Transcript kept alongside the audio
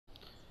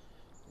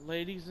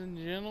Ladies and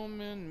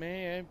gentlemen,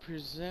 may I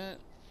present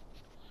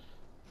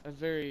a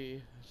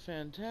very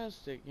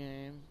fantastic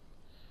game,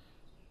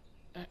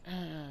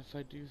 if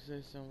I do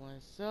say so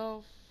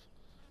myself,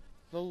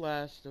 The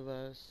Last of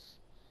Us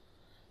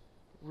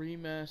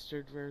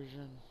Remastered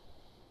version.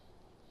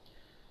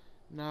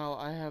 Now,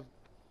 I have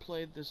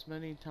played this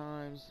many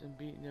times and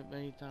beaten it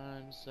many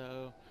times,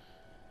 so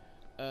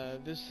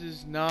this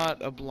is not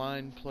a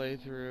blind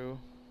playthrough.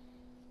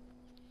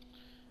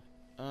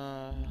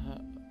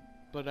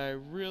 But I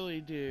really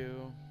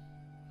do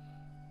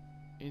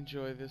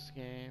enjoy this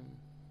game.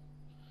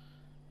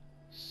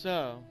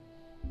 So,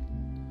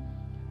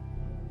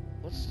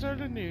 let's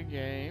start a new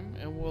game,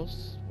 and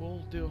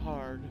we'll do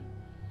hard.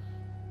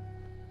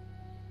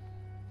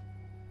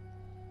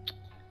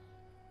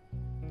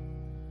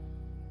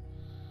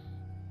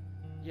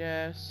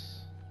 Yes.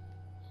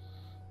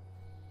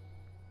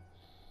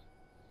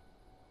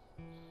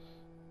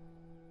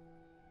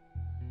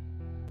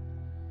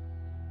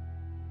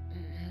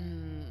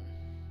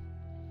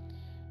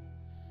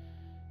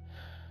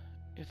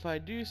 If I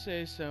do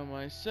say so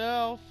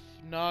myself,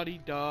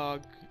 Naughty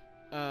Dog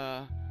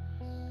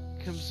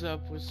comes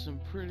up with some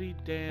pretty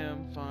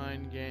damn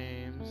fine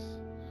games.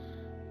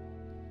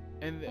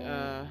 And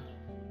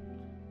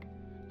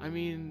I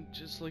mean,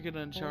 just look at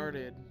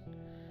Uncharted.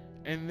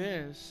 And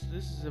this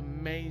is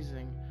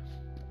amazing.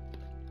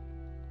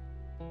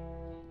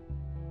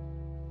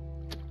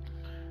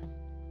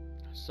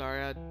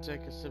 Sorry, I had to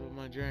take a sip of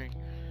my drink.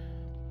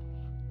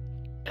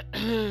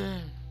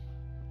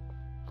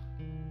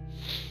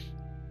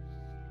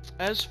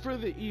 As for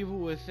the evil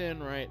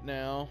within right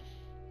now,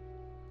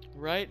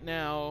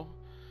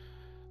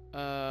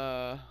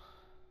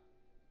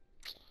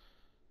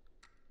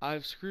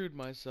 I've screwed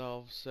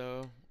myself,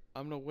 so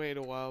I'm gonna wait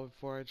a while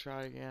before I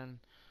try again.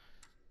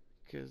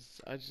 Cause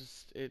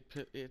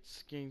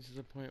it's getting to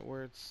the point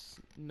where it's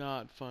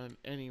not fun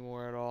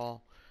anymore at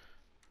all.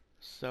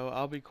 So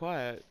I'll be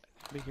quiet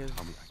because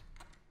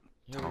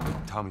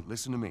Tommy,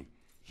 listen to me.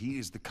 He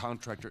is the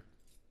contractor.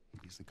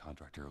 He's the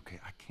contractor, okay?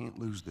 I can't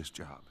lose this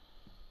job.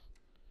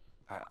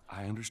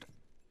 I understand.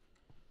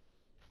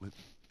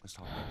 Let's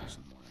talk about this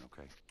in the morning,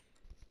 okay?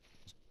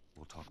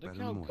 We'll talk about it in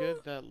the morning. Look how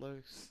good that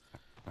looks.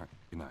 All right,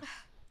 good night.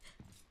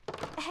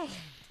 Hey.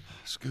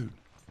 Scoot.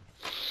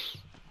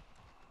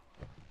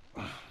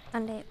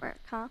 Monday at work,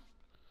 huh?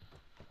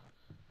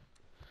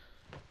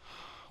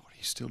 What are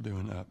you still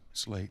doing up?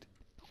 It's late.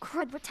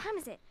 Crud, what time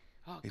is it?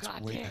 Oh, It's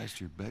God way damn.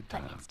 past your But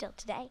bedtime. it's still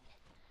today.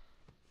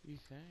 You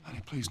think? Honey,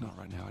 please not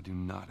right now. I do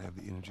not have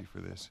the energy for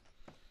this.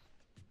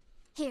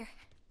 Here,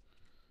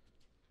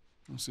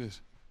 What's this?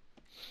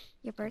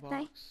 your The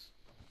birthday? box.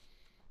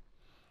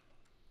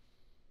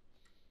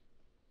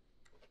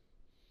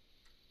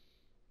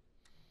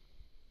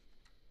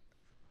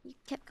 You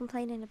kept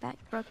complaining about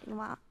your broken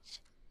watch.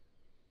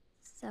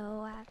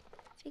 So I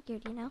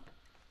figured, you know.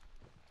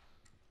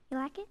 You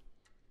like it?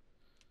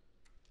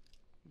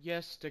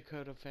 Yes,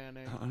 Dakota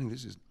fanning. Honey,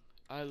 this is...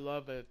 I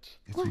love it.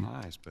 It's What?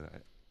 nice, but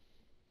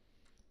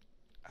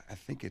I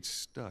think it's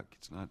stuck.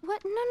 It's not...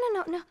 What?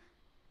 No.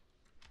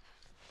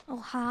 Oh,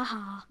 ha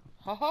ha.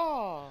 Ha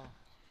ha!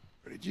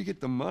 Where did you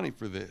get the money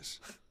for this?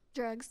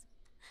 Drugs.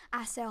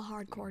 I sell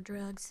hardcore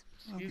drugs.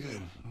 Oh, Excuse good.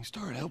 me. You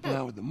started helping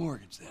out with the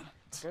mortgage then.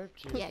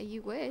 Virtue. Yeah,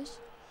 you wish.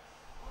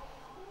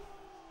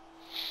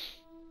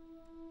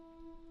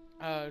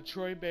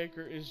 Troy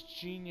Baker is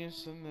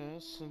genius in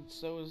this, and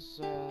so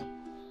is,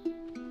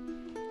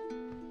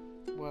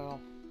 well,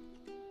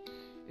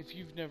 if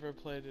you've never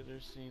played it or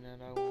seen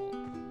it, I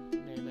won't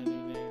name any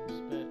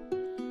names, but,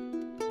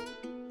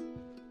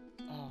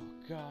 oh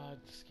god,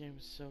 this game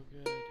is so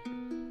good.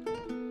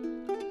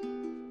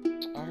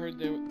 I heard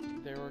they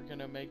were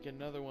gonna make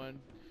another one,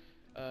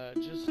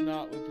 just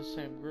not with the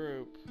same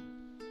group.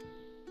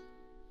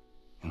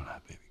 Good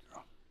night, baby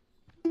girl.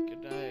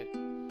 Good night.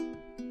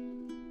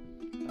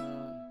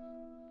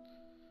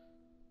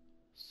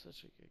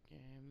 Such a good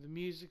game. The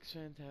music's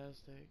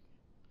fantastic.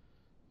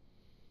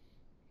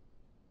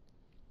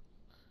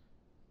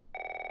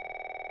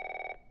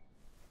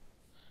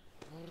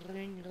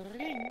 Ring,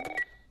 ring.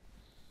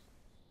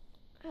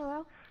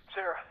 Hello?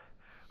 Sarah,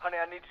 honey,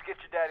 I need to get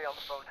your daddy on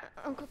the phone.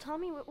 Uncle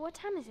Tommy, what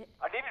time is it?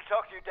 I need to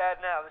talk to your dad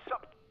now. There's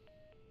something...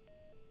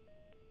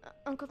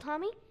 Uncle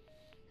Tommy?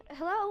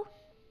 Hello?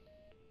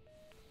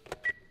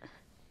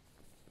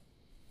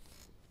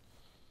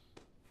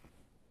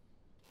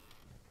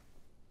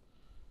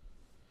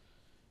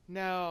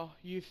 Now,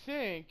 you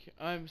think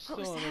I'm was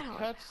still in that a all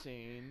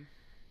cutscene,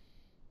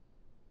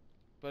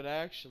 but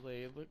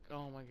actually, look,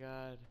 oh my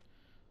god,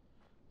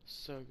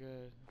 so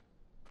good.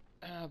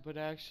 But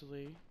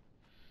actually,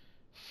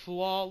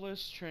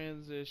 flawless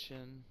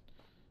transition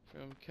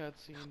from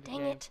cutscene to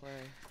dang it.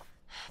 gameplay.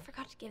 I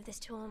forgot to give this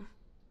to him.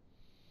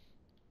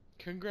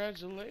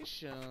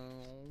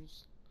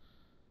 Congratulations.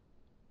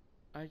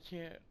 I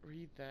can't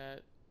read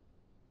that.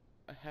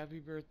 A happy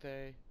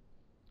birthday.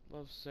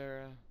 Love,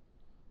 Sarah.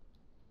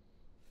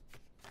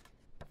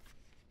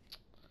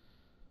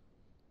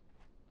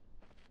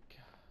 God,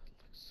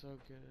 looks so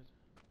good.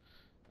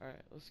 Alright,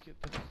 let's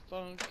get the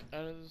funk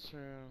out of this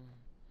room.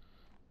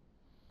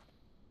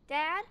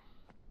 Dad?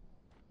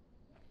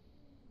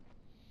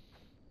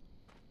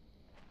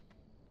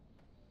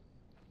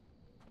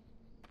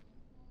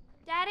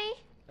 Daddy?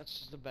 That's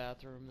just a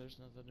bathroom, there's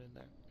nothing in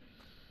there.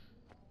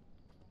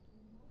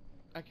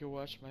 I can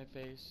wash my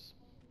face,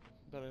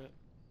 but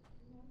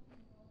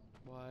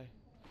why?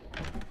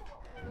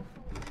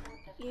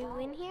 You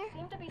in here?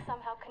 Seem to be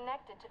somehow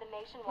connected to the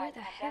Where nationwide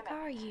the heck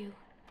pandemic. are you?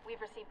 We've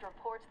received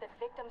reports that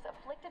victims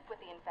afflicted with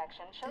the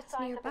infection show That's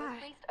signs of nearby.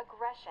 increased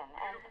aggression,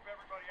 and Move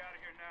everybody out of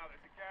here now.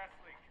 There's a gas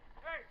leak.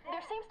 Hey, move!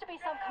 there seems to be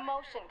some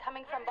commotion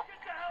coming from Get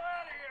the hell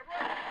out of here,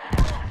 run!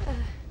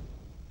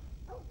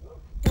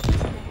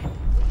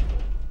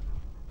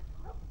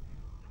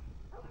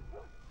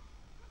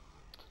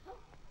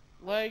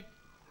 Like,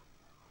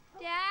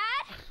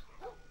 Dad?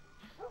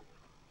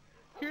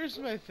 here's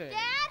my thing.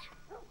 Dad?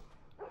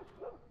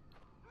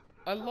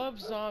 I love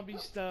zombie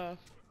stuff.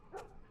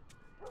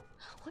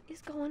 What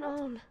is going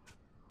on?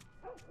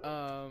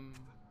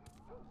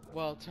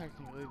 Well,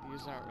 technically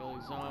these aren't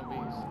really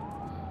zombies.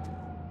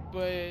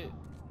 But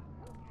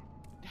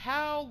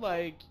how,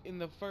 like, in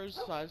the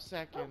first 5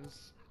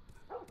 seconds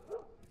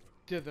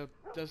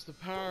does the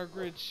power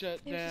grid shut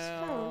There's his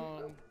down?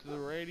 phone. Do the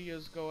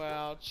radios go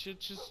out? Shit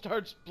just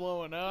starts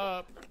blowing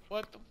up.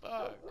 What the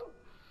fuck?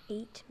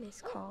 8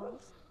 missed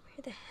calls.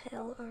 Where the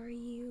hell are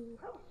you?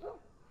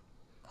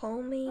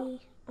 Call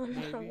me on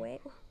my Maybe. way.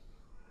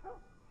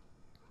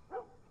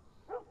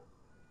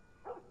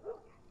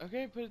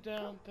 Okay, put it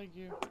down. Thank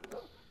you.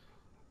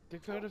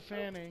 Dakota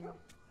Fanning.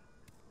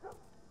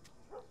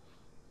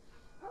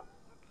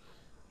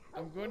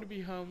 I'm going to be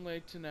home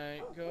late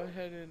tonight. Go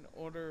ahead and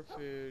order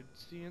food.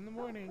 See you in the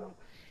morning.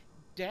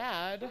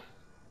 Dad?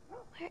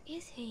 Where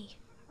is he?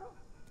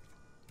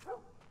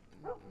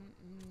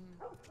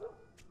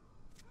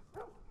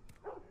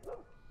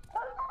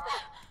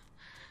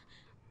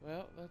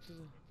 Well, that's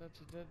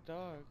a dead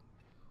dog.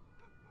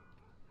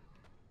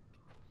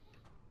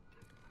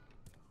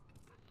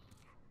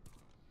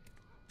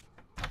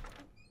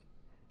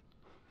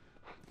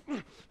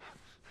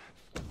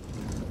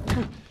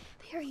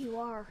 There you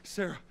are.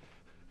 Sarah,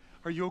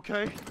 are you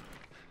okay?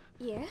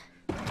 Yeah?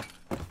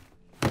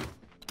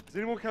 Does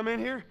anyone come in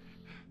here?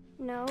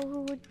 No,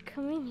 who would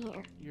come in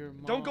here? Your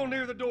mom. Don't go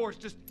near the doors.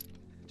 Just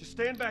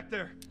stand back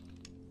there.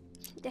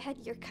 Dad,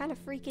 you're kind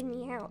of freaking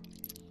me out.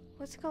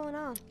 What's going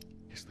on?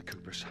 It's the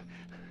Coopers.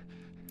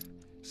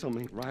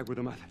 Something ain't right with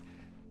them. I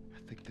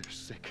think they're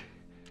sick.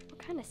 What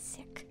kind of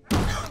sick?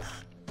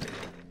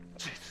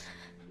 Jesus.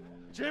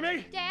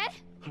 Jimmy! Dad?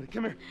 Honey,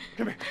 come here.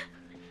 Come here.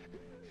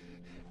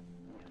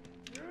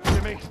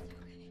 Jimmy!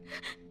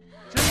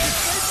 Jimmy,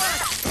 stay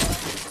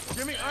back!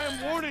 Jimmy, I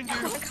am warning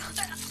you!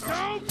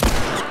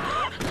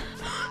 Don't!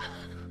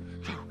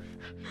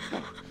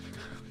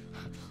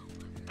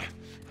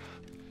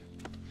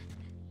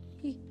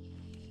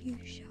 You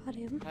shot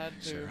him. Had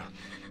to. Sarah,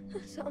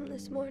 I saw him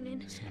this morning.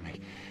 listen to me.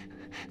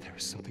 There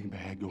is something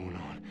bad going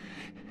on.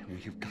 And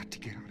we have got to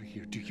get out of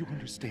here. Do you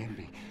understand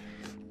me?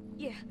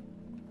 Yeah.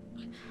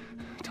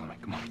 Tommy,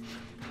 come on.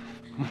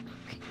 Come on.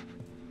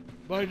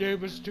 My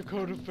name is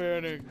Dakota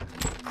Fanning.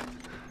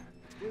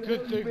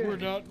 Good thing we're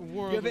not in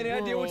War You of have the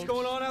any idea what's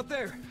Worlds, going on out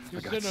there? 'cause I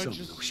got then I some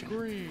just notion.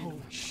 scream.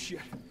 Holy shit.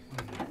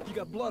 You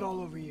got blood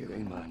all over you. It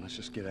ain't mine. Let's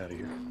just get out of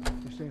here.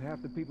 You're saying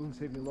half the people in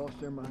Sydney lost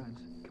their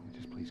minds. Can we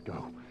just please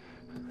go?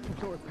 Some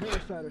sort of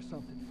parasite or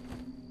something.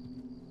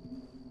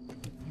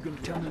 You gonna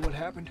tell me what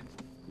happened?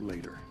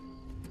 Later.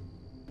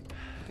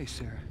 Hey,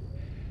 Sarah.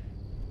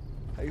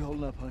 How you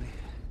holding up, honey?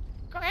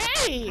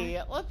 Great!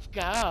 Let's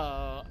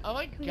go. Oh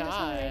my Can we listen to the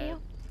god. radio?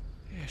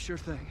 Yeah, sure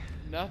thing.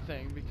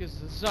 Nothing, because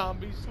the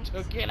zombies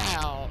took it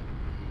out.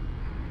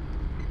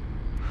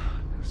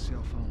 No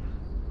cell phone.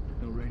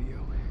 No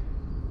radio.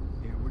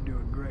 Yeah, we're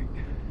doing great.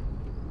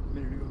 A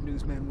minute ago,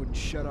 newsman wouldn't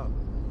shut up.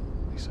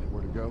 They say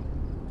where to go?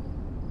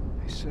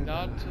 They said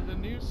Not to the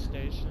news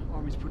station.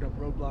 Army's put up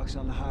roadblocks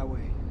on the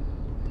highway.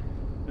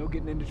 No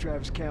getting into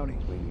Travis County.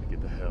 We need to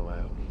get the hell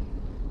out.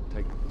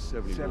 Take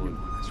 71.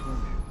 71, that's where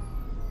I'm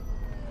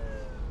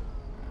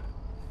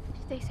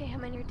Did they say how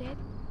many are dead? at.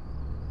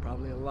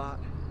 Probably a lot.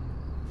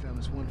 Found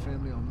this one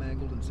family all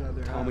mangled inside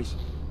their Tommy. house.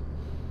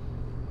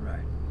 Right.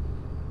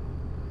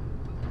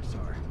 I'm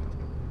sorry.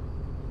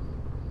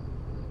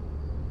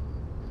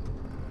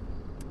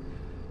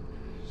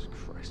 Jesus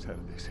Christ, how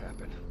did this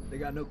happen? They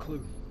got no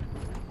clue.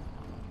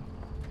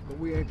 But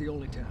we ain't the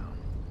only town.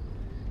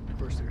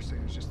 First they were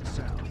saying it's just the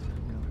south.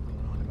 Now they're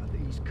going on about the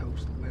east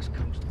coast, the west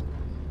coast.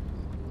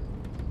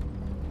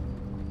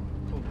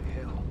 Holy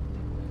hell.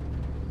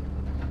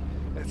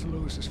 That's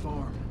Lewis's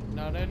farm.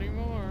 Not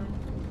anymore.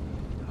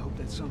 I hope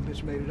that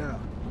sumbitch made it out.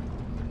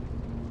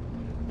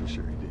 I'm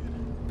sure he did.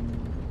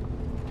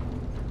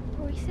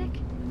 Were we sick?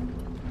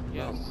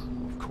 Yes.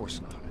 No, of course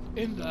not.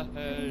 In the How do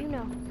you head.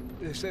 know?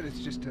 They said it's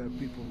just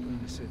people in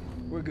the city.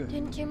 We're good.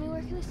 Didn't Jimmy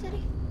work in the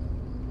city?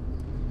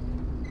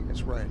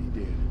 That's right, he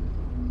did.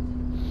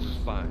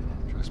 We're fine.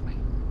 Trust me.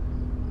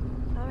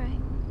 All right.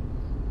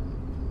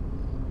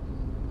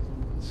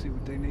 Let's see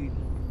what they need.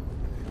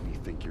 It'll be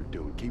think you're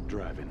doing? Keep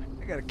driving.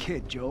 I got a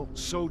kid, Joel.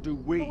 So do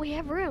we. But we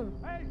have room.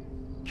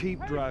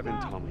 Keep driving,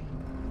 Tommy.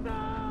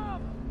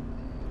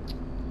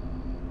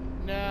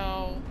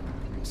 Now,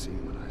 You ain't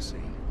seen what I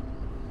seen.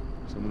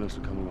 Someone else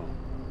will come along.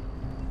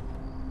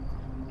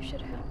 You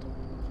should have helped him.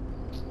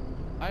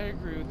 I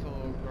agree with the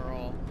little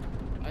girl.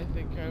 I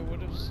think I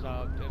would have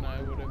stopped and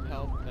I would have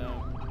helped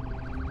them.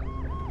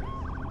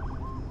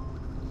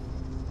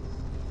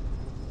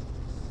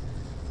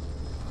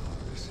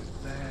 This is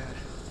bad.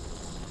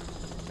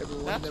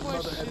 Everyone That's and their why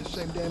mother had the shit's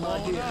same damn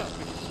blown idea. up,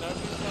 because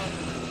nobody's talking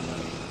to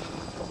anybody.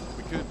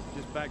 We could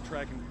just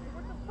backtrack and...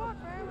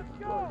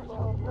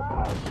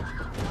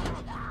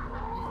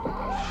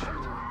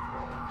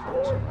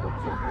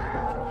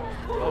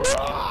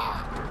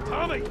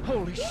 Tommy!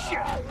 Holy shit!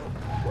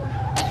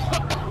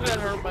 That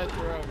hurt my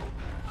throat.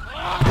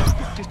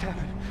 What just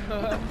happened?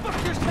 What the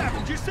fuck just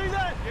happened? Did you see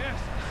that? Yes,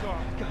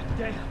 sorry. God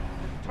damn.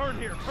 Turn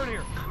here, turn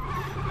here.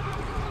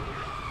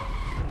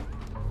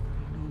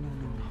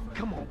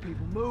 Come on,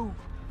 people, move.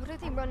 What are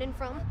they running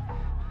from?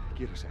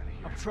 Get us out of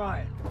here. I'm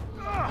trying.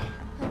 Oh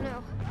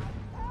no.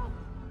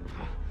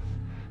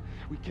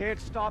 We can't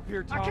stop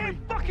here, I Tommy.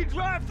 can't fucking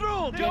drive through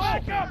them! Yes,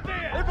 Back you can. up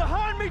there! They're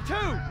behind me,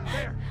 too!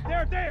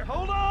 There!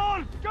 Hold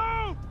on!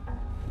 Go!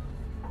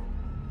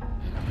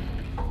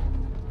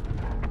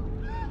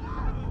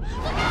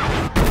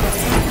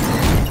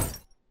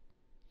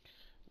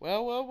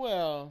 Well, well,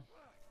 well.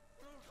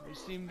 We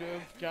seem to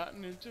have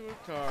gotten into a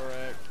car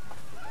wreck.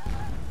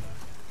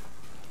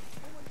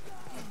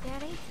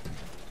 Daddy?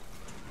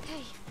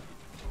 Hey.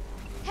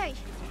 Hey!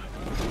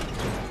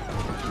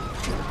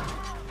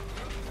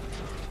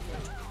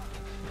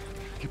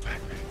 Get back,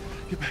 man.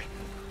 Get back.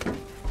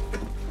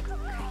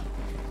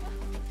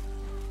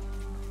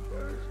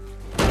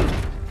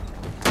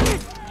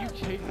 You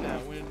kick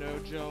that window,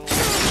 Joel.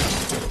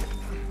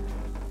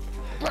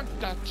 Fuck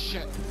that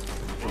shit.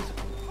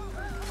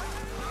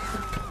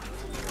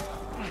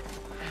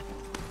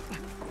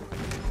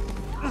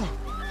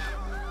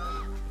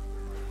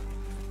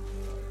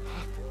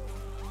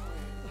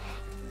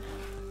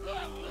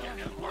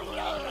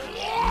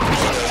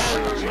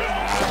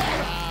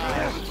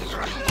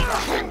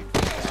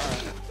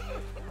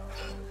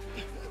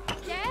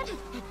 Dad?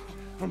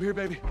 I'm here,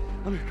 baby.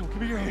 I'm here. Come on,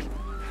 give me your hand.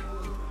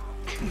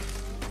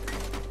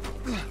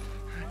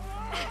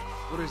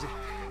 What is it?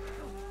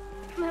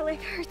 My leg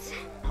hurts.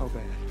 How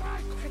bad?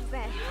 Pretty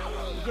bad.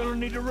 We're gonna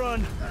need to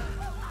run.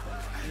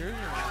 You're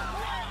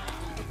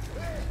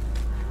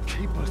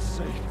Keep us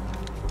safe.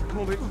 Come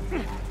on, baby.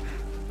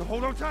 Now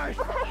hold on tight.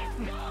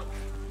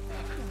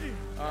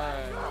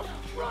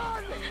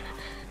 alright.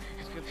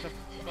 Let's get the fuck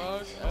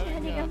out of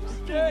Daddy, here. I'm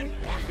scared.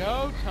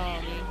 Go,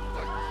 Tommy.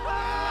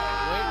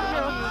 Wait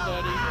for you,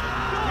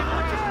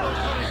 buddy.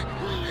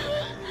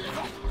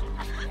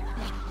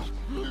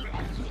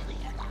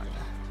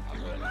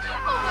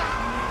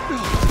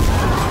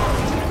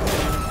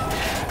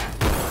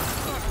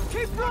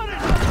 Keep running!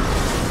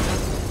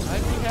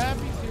 I'd be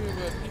happy to,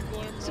 but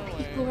people are in Some my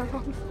people way. are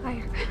on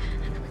fire.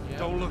 Yeah.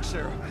 Don't look,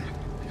 Sarah.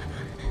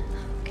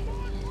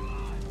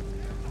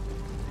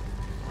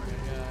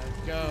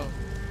 Go.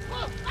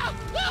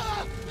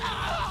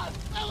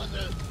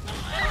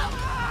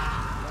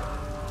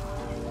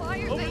 Why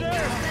are Over they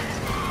there!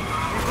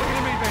 Look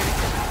at me, baby.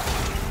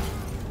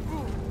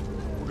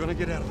 We're gonna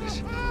get out of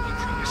this.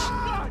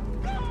 I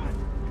promise.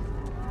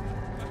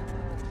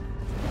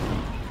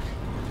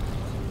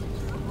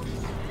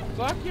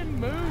 Fucking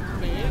move,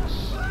 bitch.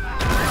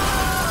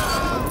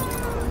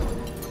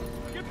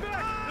 Get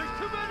back! There's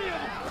too many of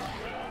them!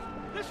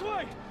 This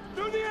way!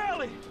 Through the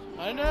alley!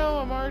 I know,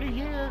 I'm already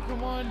here.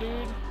 Come on,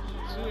 dude.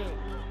 Let's do it.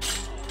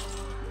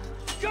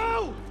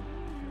 Go!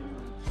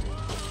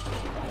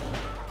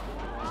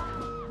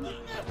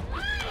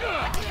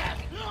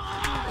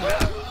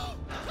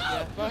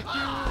 Yeah, fuck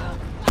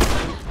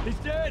you. He's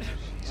dead!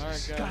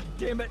 Alright, go. God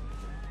damn it!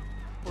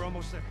 We're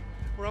almost there.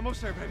 We're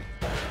almost there, baby.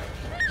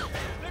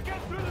 They're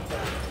getting through the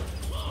fence!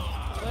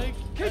 Like,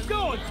 Keep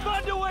going!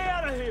 Find a way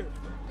out of here!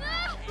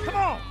 Come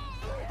on!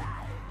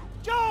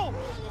 Joel!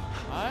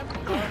 I'm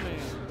coming.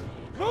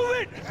 Move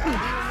it!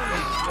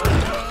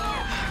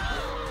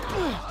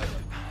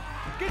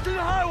 Get to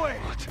the highway!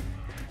 What?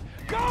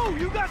 Go!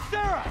 You got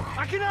Sarah!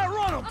 I can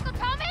outrun him! Uncle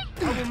Tommy?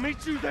 I will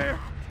meet you there!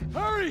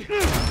 Hurry!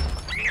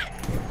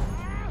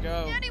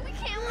 Go. Daddy, we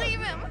can't leave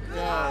him.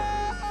 Go.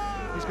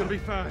 He's gonna be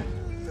fine.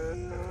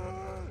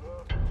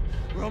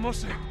 We're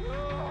almost there.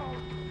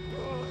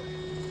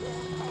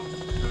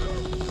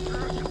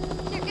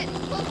 They're getting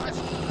closer.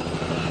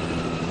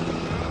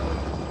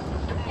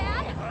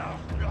 Dad?